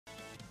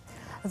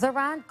The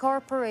RAND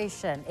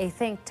Corporation, a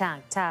think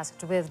tank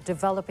tasked with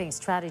developing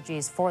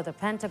strategies for the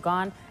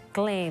Pentagon,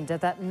 claimed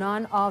that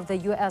none of the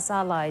U.S.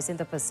 allies in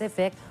the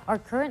Pacific are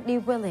currently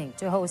willing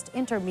to host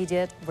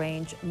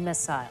intermediate-range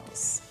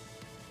missiles.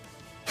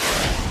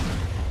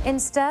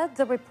 Instead,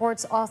 the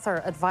report's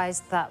author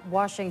advised that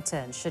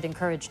Washington should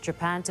encourage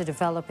Japan to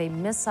develop a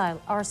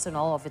missile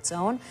arsenal of its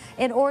own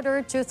in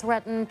order to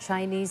threaten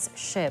Chinese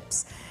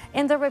ships.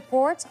 In the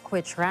report,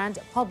 which RAND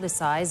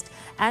publicized,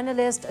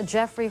 analyst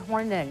Jeffrey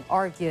Horning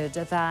argued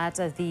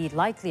that the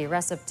likely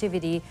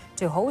receptivity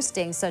to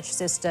hosting such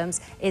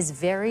systems is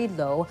very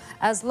low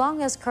as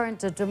long as current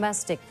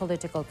domestic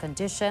political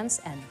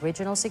conditions and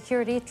regional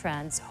security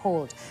trends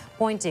hold,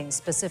 pointing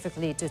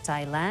specifically to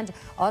Thailand,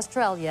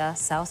 Australia,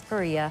 South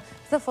Korea,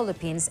 the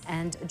Philippines,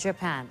 and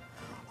Japan.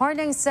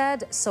 Horning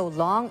said so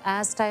long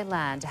as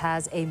Thailand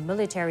has a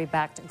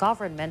military-backed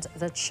government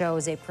that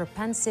shows a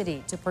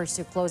propensity to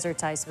pursue closer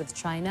ties with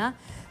China,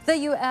 the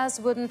U.S.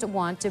 wouldn't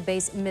want to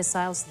base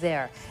missiles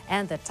there,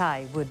 and the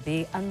Thai would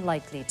be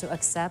unlikely to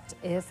accept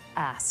if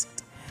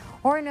asked.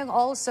 Horning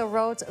also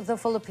wrote the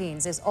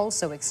Philippines is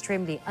also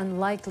extremely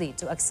unlikely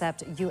to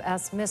accept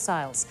U.S.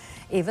 missiles.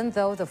 Even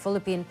though the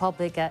Philippine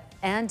public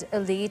and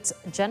elite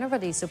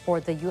generally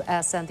support the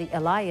U.S. and the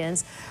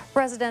alliance,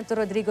 President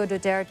Rodrigo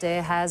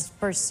Duterte has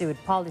pursued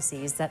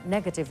policies that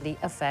negatively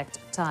affect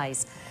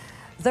ties.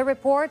 The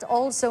report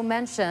also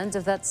mentioned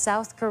that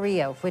South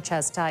Korea, which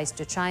has ties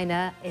to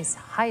China, is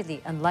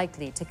highly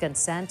unlikely to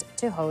consent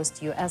to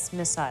host U.S.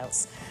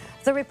 missiles.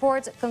 The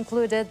report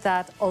concluded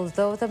that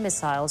although the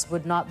missiles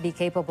would not be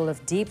capable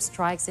of deep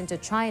strikes into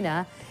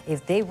China,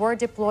 if they were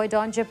deployed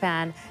on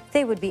Japan,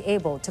 they would be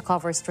able to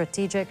cover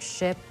strategic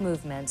ship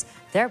movements,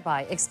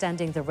 thereby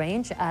extending the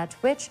range at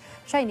which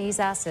Chinese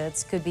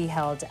assets could be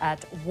held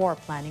at war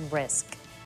planning risk.